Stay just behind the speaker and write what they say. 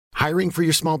Hiring for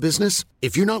your small business?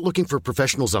 If you're not looking for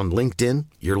professionals on LinkedIn,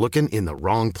 you're looking in the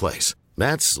wrong place.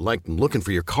 That's like looking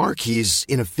for your car keys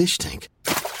in a fish tank.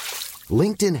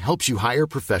 LinkedIn helps you hire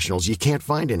professionals you can't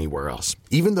find anywhere else,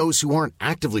 even those who aren't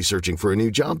actively searching for a new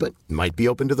job but might be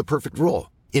open to the perfect role.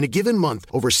 In a given month,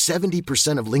 over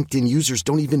 70% of LinkedIn users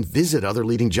don't even visit other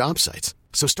leading job sites.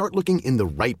 So start looking in the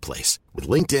right place. With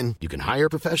LinkedIn, you can hire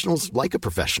professionals like a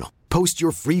professional. Post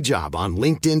your free job on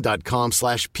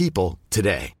linkedin.com/people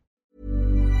today.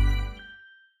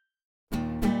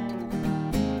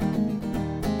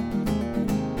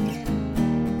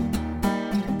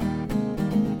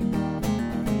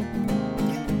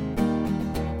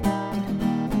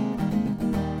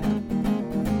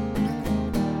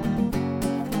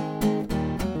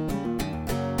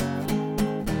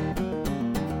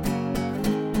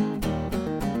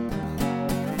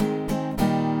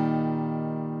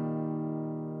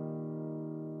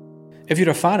 If you're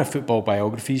a fan of football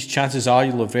biographies, chances are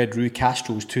you'll have read Rui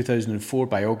Castro's 2004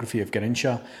 biography of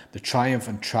Garrincha, The Triumph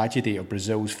and Tragedy of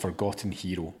Brazil's Forgotten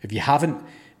Hero. If you haven't,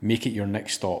 make it your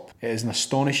next stop. It is an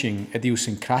astonishing,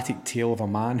 idiosyncratic tale of a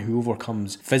man who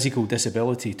overcomes physical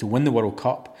disability to win the World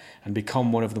Cup and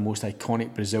become one of the most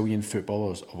iconic Brazilian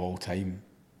footballers of all time.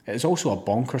 It is also a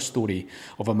bonkers story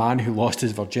of a man who lost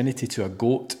his virginity to a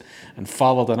goat and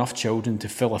fathered enough children to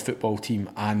fill a football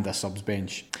team and a subs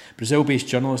bench. Brazil-based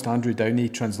journalist Andrew Downey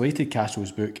translated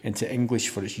Castro's book into English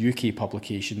for its UK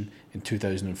publication in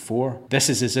 2004.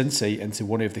 This is his insight into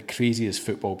one of the craziest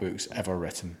football books ever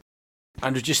written.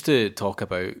 Andrew, just to talk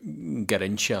about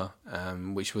Garrincha,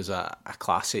 which was a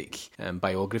classic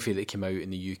biography that came out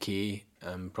in the UK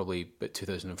probably about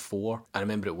 2004. I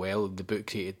remember it well. The book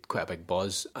created quite a big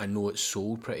buzz. I know it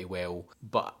sold pretty well,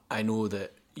 but I know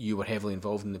that you were heavily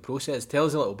involved in the process. Tell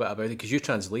us a little bit about it, because you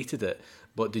translated it,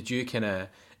 but did you kind of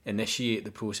initiate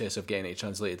the process of getting it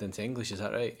translated into English, is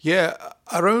that right? Yeah,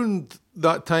 around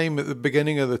that time at the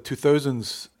beginning of the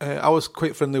 2000s, I was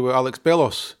quite friendly with Alex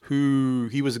Bellos, who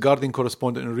he was a Guardian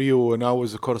correspondent in Rio and I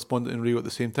was a correspondent in Rio at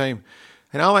the same time.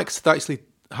 And Alex had actually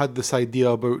had this idea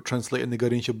about translating the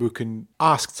Garrincha book and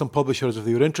asked some publishers if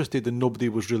they were interested, and nobody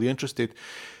was really interested.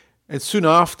 And soon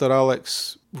after,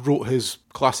 Alex wrote his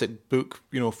classic book,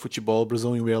 Futebol,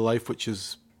 Brazilian Way of Life, which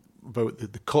is about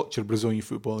the culture of Brazilian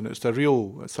football, and it's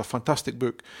a fantastic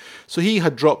book. So he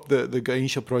had dropped the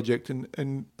Garrincha project,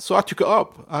 and so I took it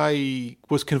up. I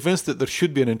was convinced that there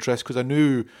should be an interest, because I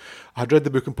had read the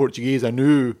book in Portuguese. I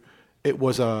knew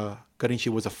Garrincha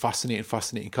was a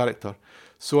fascinating character.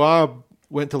 So I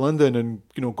went to London and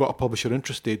got a publisher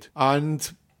interested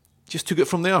and just took it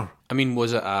from there. I mean,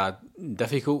 was it a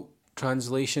difficult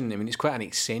translation? I mean, it's quite an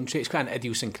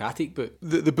idiosyncratic book.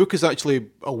 The book is actually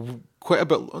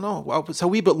it's a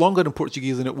wee bit longer in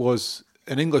Portuguese than it was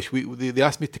in English. They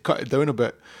asked me to cut it down a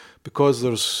bit because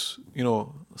there's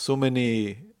so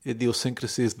many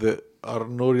idiosyncrasies that are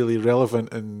not really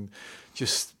relevant and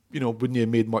just wouldn't have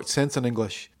made much sense in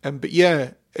English. But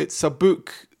yeah, it's a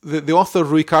book. The author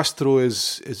Rui Castro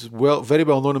is very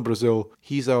well known in Brazil.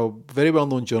 He's a very well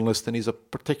known journalist, and he's a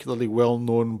particularly well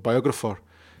known biographer.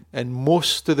 And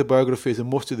most of the biographies and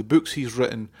most of the books he's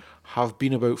written have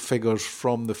been about figures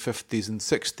from the 50s and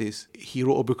 60s. He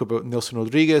wrote a book about Nelson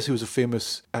Rodrigues, who was a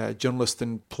famous journalist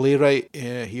and playwright.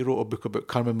 He wrote a book about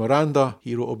Carmen Miranda.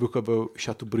 He wrote a book about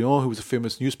Chateaubriand, who was a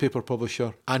famous newspaper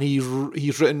publisher. And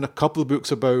he's written a couple of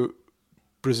books about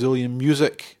Brazilian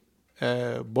music,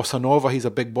 bossa nova. He's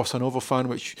a big bossa nova fan,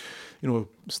 which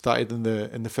started in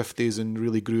the 50s and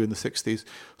really grew in the 60s.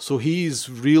 So he's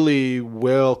really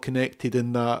well connected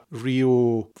in that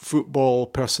Rio football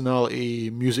personality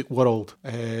music world.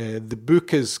 The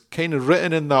book is kind of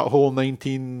written in that whole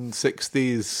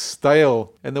 1960s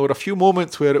style, and there were a few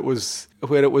moments where it was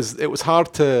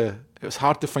hard to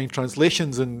find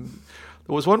translations. And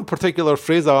there was one particular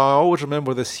phrase, I always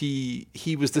remember this.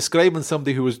 He was describing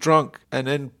somebody who was drunk, and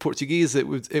in Portuguese it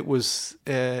was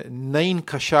 9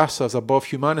 cachaças above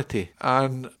humanity.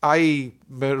 And I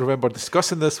remember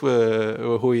discussing this with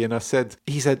Rui, and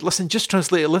he said, listen, just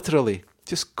translate it literally.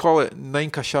 Just call it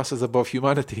 9 cachaças above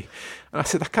humanity. And I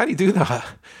said, I can't do that,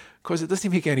 because it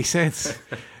doesn't make any sense.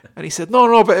 And he said,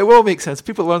 no, but it will make sense.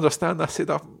 People will understand. I said,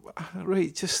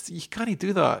 right, just, you can't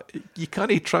do that. You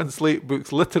can't translate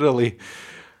books literally.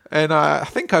 And I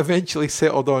think I eventually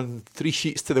settled on 3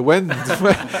 sheets to the wind.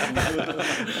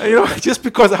 Just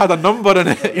because it had a number in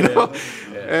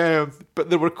it, but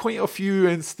there were quite a few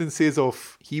instances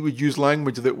of he would use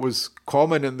language that was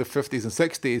common in the 50s and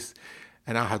 60s,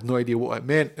 and I had no idea what it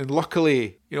meant. And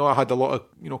luckily, I had a lot of,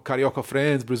 Carioca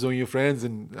friends, Brazilian friends,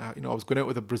 and, I was going out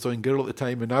with a Brazilian girl at the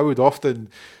time, and I would often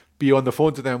be on the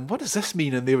phone to them, what does this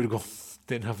mean? And they would go,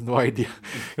 didn't have no idea.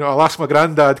 I'll ask my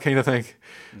granddad kind of thing.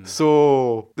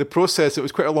 So the process, it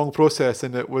was quite a long process,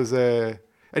 and it was, and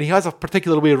he has a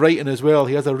particular way of writing as well.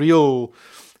 He has a real,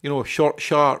 short,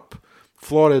 sharp,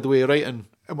 florid way of writing.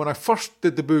 And when I first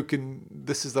did the book, and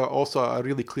this is also a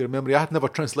really clear memory, I had never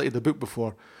translated the book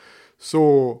before.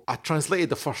 So I translated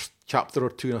the first chapter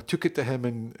or two, and I took it to him,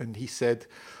 and he said,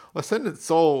 listen,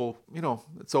 it's all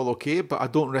okay, but I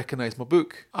don't recognise my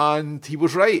book. And he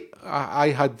was right. I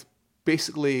had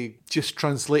basically just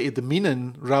translated the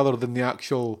meaning rather than the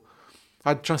actual.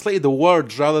 I'd translated the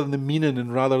words rather than the meaning,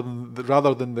 and rather than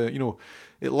the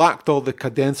it lacked all the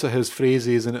cadenza of his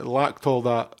phrases, and it lacked all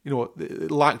that,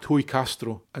 it lacked Rui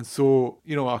Castro. And so,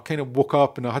 I kind of woke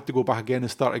up and I had to go back again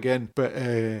and start again. But,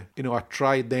 I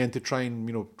tried then to try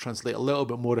and, translate a little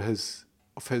bit more of his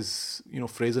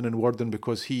phrasing and wording,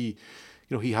 because he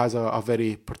has a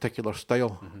very particular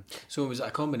style. Mm-hmm. So was it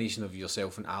a combination of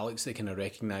yourself and Alex that kind of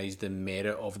recognised the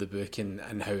merit of the book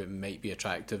and how it might be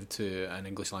attractive to an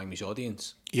English language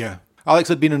audience? Yeah. Alex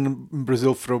had been in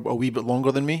Brazil for a wee bit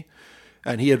longer than me,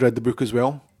 and he had read the book as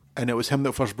well. And it was him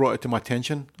that first brought it to my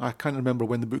attention. I can't remember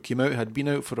when the book came out. It had been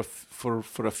out for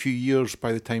a few years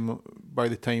by the time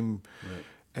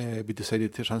we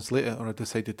decided to translate it, or I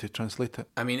decided to translate it.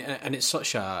 I mean, and it's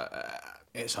such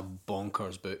it's a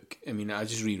bonkers book. I mean, I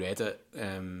just reread it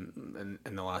in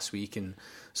the last week, and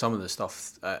some of the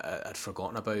stuff I'd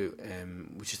forgotten about,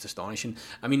 which is astonishing.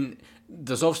 I mean,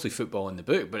 there's obviously football in the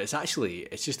book, but it's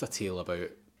just a tale about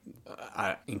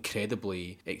an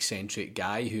incredibly eccentric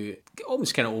guy who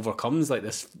almost kind of overcomes like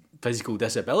this physical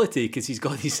disability because he's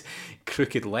got these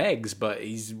crooked legs, but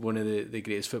he's one of the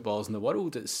greatest footballers in the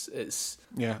world. It's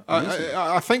yeah.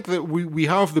 I think that we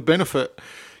have the benefit,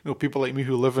 people like me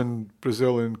who live in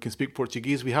Brazil and can speak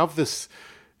Portuguese, we have this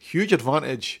huge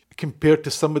advantage compared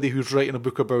to somebody who's writing a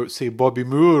book about, say, Bobby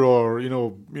Moore or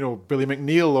Billy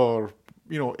McNeil or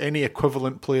any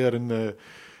equivalent player in the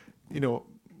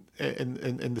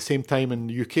in the same time in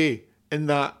the UK. In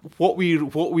that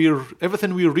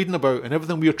everything we're reading about and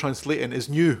everything we're translating is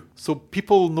new. So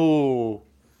people know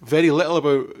very little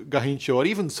about Garrincha or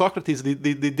even Socrates. They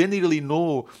didn't really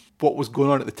know what was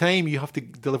going on at the time. You have to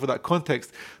deliver that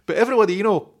context. But everybody,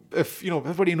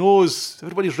 everybody knows,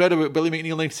 everybody's read about Billy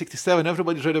McNeil 1967,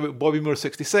 everybody's read about Bobby Moore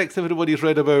 66, everybody's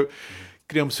read about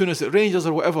Graham Souness at Rangers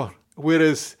or whatever.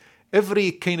 Whereas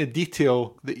every kind of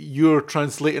detail that you're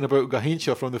translating about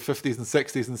Garrincha from the 50s and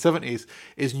 60s and 70s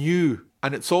is new,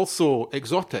 and it's also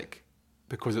exotic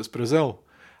because it's Brazil.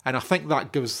 And I think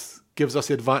that gives us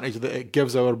the advantage that it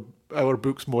gives our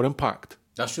books more impact.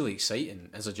 That's really exciting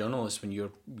as a journalist when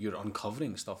you're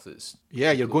uncovering stuff that's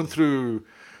you're going through.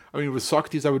 I mean, with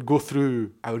Socrates, I would go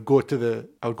to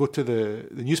the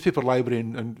newspaper library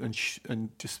and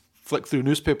just flick through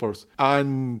newspapers.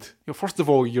 And first of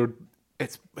all,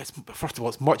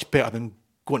 it's much better than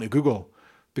going to Google,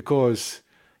 because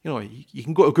you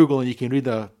can go to Google and you can read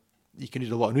a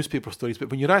lot of newspaper stories, but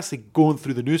when you're actually going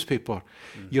through the newspaper,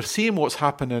 you're seeing what's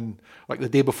happening like the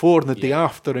day before and the day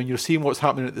after, and you're seeing what's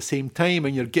happening at the same time,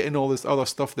 and you're getting all this other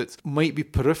stuff that might be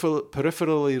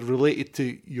peripherally related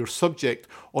to your subject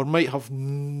or might have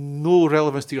no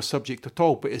relevance to your subject at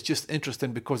all, but it's just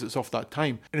interesting because it's off that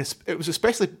time. And it was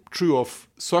especially true of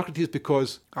Socrates,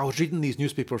 because I was reading these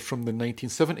newspapers from the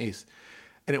 1970s,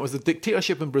 and it was the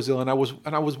dictatorship in Brazil, and I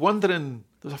was wondering,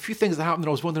 there was a few things that happened, and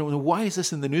I was wondering, why is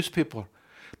this in the newspaper?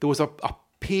 There was a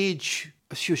page,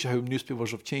 it shows you how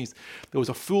newspapers have changed. There was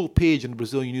a full page in the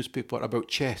Brazilian newspaper about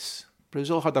chess.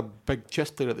 Brazil had a big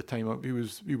chess player at the time. He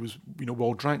was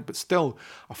well ranked, but still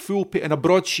a full page and a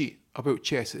broadsheet about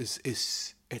chess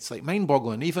it's like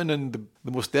mind-boggling. Even in the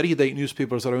most erudite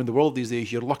newspapers around the world these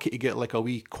days, you're lucky to get like a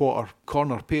wee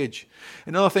corner page.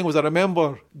 Another thing was, I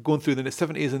remember going through the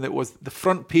 70s, and it was the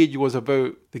front page was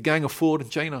about the Gang of Four in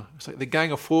China. It's like the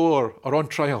Gang of Four are on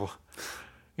trial,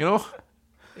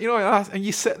 and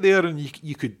you sit there and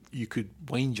you could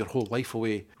wind your whole life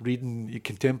away reading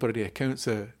contemporary accounts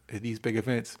of these big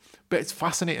events. But it's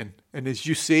fascinating, and as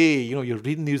you say, you're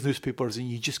reading these newspapers and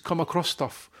you just come across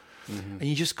stuff. Mm-hmm. And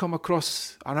you just come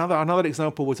across another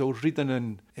example was I was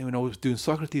reading when I was doing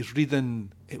Socrates,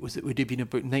 reading it would have been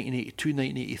about 1982,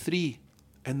 1983,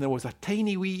 and there was a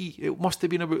tiny wee, it must have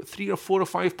been about 3 or 4 or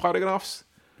 5 paragraphs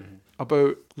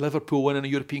about Liverpool winning a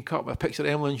European Cup, a picture of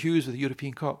Emlyn Hughes with the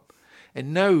European Cup.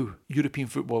 And now European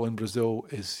football in Brazil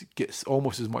gets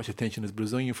almost as much attention as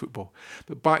Brazilian football.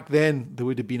 But back then there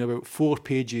would have been about 4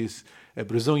 pages of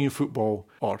Brazilian football,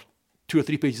 or 2 or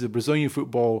 3 pages of Brazilian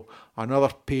football, another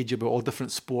page about all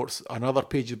different sports, another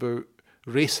page about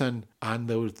racing, and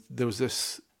there was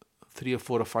this 3 or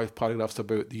 4 or 5 paragraphs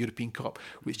about the European Cup,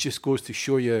 which just goes to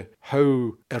show you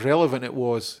how irrelevant it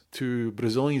was to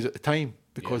Brazilians at the time,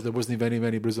 because there wasn't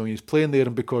many Brazilians playing there,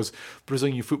 and because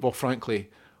Brazilian football, frankly,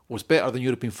 was better than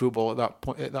European football at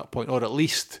that point, or at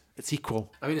least it's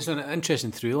equal. I mean, it's an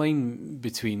interesting through line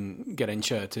between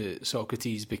Garrincha to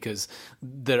Socrates, because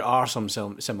there are some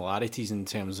similarities in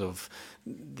terms of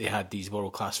they had these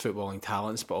world-class footballing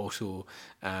talents, but also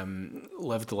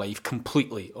lived life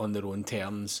completely on their own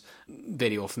terms,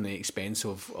 very often at the expense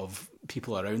of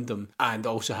people around them, and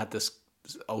also had this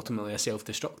ultimately a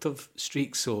self-destructive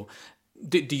streak. So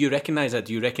do you recognise that?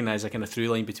 Do you recognise a kind of through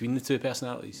line between the two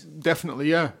personalities? Definitely,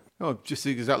 yeah. Oh, just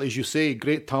exactly as you say,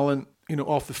 great talent,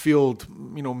 off the field,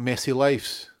 messy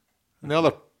lives. And the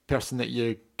other person that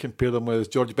you compare them with is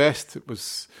George Best. It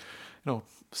was,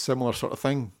 similar sort of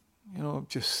thing.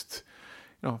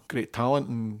 Great talent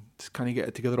and just can't get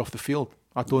it together off the field.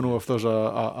 I don't know if there's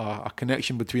a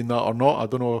connection between that or not. I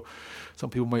don't know. Some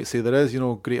people might say there is,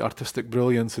 great artistic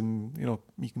brilliance, and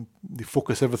they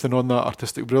focus everything on that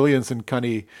artistic brilliance, and can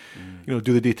he, do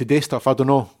the day-to-day stuff. I don't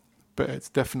know, but there's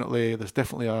definitely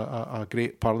a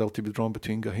great parallel to be drawn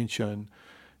between Garrincha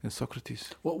and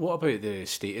Socrates. What about the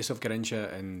status of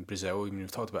Garrincha in Brazil? I mean,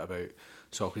 we've talked about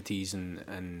Socrates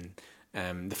and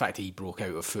the fact that he broke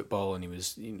out of football and he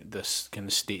was this kind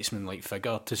of statesman-like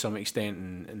figure to some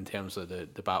extent in terms of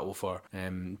the battle for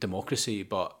democracy.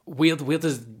 But where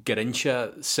does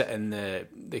Garrincha sit in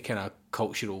the kind of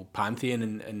cultural pantheon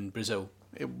in Brazil?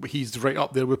 He's right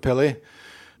up there with Pelé.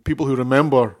 People who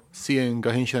remember seeing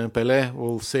Garrincha and Pelé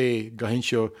will say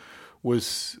Garrincha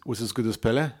was as good as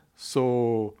Pelé.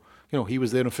 So, he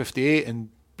was there in 58, and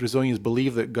Brazilians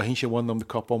believe that Garrincha won them the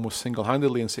cup almost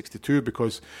single-handedly in 62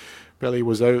 because Pelé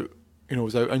was out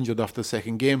injured after the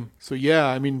second game. So yeah,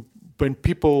 I mean, when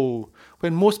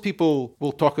most people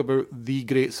will talk about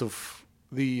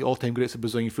the all-time greats of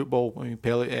Brazilian football, I mean,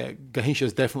 Garrincha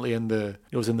is definitely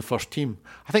was in the first team.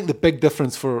 I think the big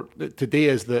difference for today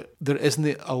is that there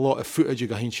isn't a lot of footage of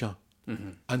Garrincha,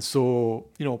 and so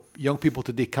young people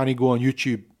today can't go on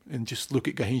YouTube and just look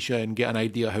at Garrincha and get an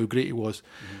idea how great he was.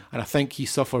 And I think he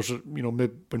suffers,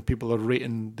 when people are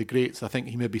rating the greats, I think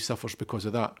he maybe suffers because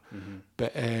of that.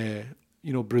 But,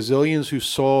 Brazilians who've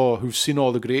seen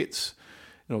all the greats,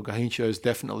 Garrincha is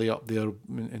definitely up there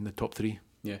in the top 3.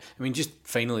 Yeah, I mean, just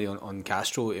finally on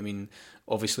Castro, I mean,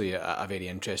 obviously a very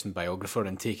interesting biographer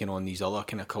and taking on these other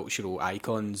kind of cultural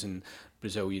icons in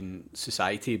Brazilian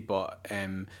society. But, I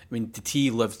mean, did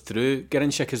he live through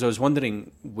Garrincha? Because I was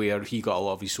wondering where he got a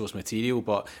lot of his source material,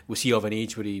 but was he of an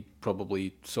age where he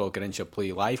probably saw Garrincha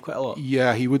play live quite a lot?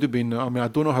 Yeah, he would have been. I mean, I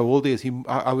don't know how old he is.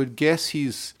 I would guess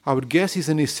he's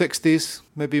in his 60s,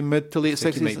 maybe mid to late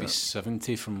 60s. He might be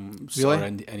 70 from really? Or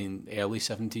in early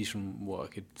 70s from what I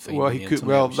could find. Well, he could.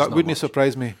 Well, that wouldn't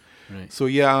surprise me. Right. So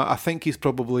yeah, I think he's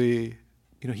probably,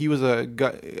 he was a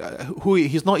guy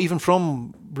he's not even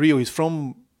from Rio. He's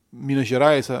from Minas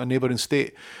Gerais, a neighbouring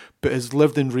state, but has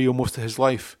lived in Rio most of his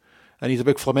life, and he's a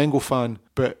big Flamengo fan.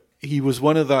 But he was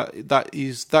one of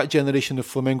that generation of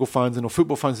Flamengo fans and of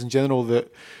football fans in general that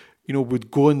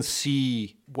would go and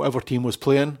see whatever team was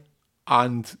playing,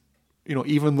 and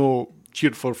even though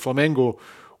cheered for Flamengo,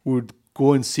 would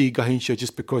go and see Garrincha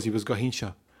just because he was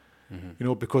Garrincha.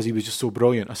 Because he was just so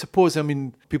brilliant. I suppose, I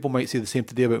mean, people might say the same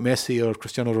today about Messi or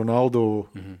Cristiano Ronaldo.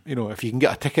 If you can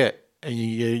get a ticket and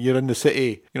you're in the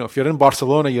city, if you're in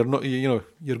Barcelona, you're not, you're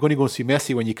going to go and see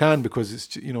Messi when you can because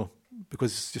it's,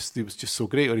 because he was just so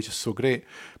great, or he's just so great.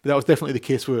 But that was definitely the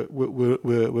case with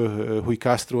Rui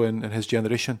Castro and his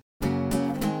generation.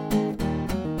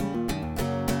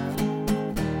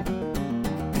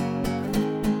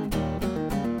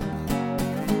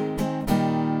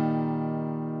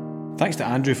 Thanks to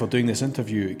Andrew for doing this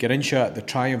interview. Garrincha, The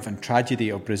Triumph and Tragedy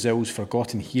of Brazil's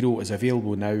Forgotten Hero is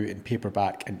available now in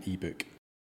paperback and ebook.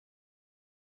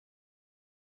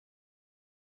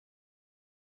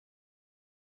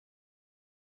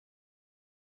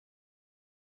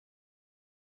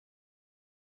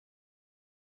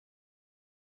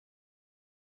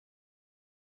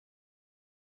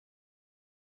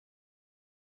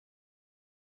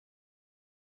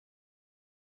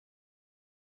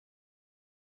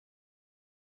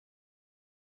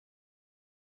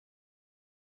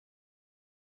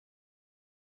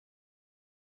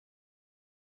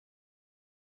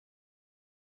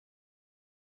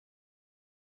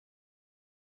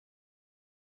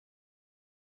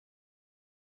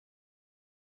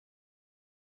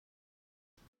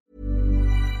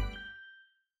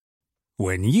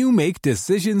 When you make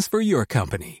decisions for your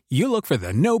company, you look for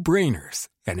the no-brainers.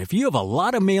 And if you have a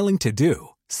lot of mailing to do,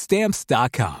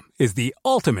 Stamps.com is the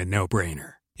ultimate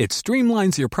no-brainer. It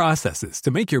streamlines your processes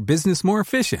to make your business more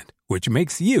efficient, which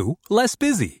makes you less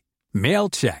busy. Mail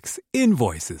checks,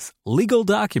 invoices, legal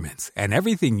documents, and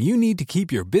everything you need to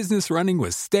keep your business running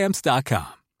with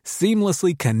Stamps.com.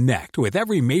 Seamlessly connect with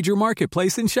every major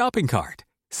marketplace and shopping cart.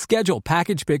 Schedule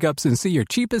package pickups and see your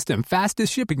cheapest and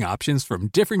fastest shipping options from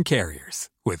different carriers,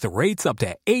 with rates up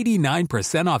to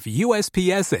 89% off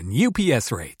USPS and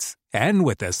UPS rates. And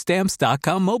with the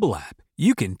Stamps.com mobile app,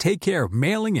 you can take care of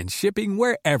mailing and shipping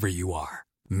wherever you are.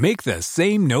 Make the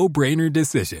same no-brainer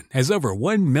decision as over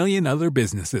 1 million other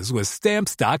businesses with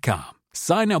Stamps.com.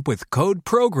 Sign up with code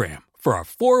PROGRAM for a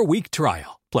 4-week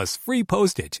trial, plus free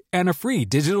postage and a free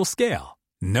digital scale.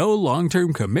 No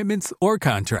long-term commitments or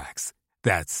contracts.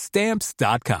 That's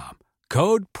Stamps.com.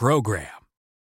 Code PROGRAM.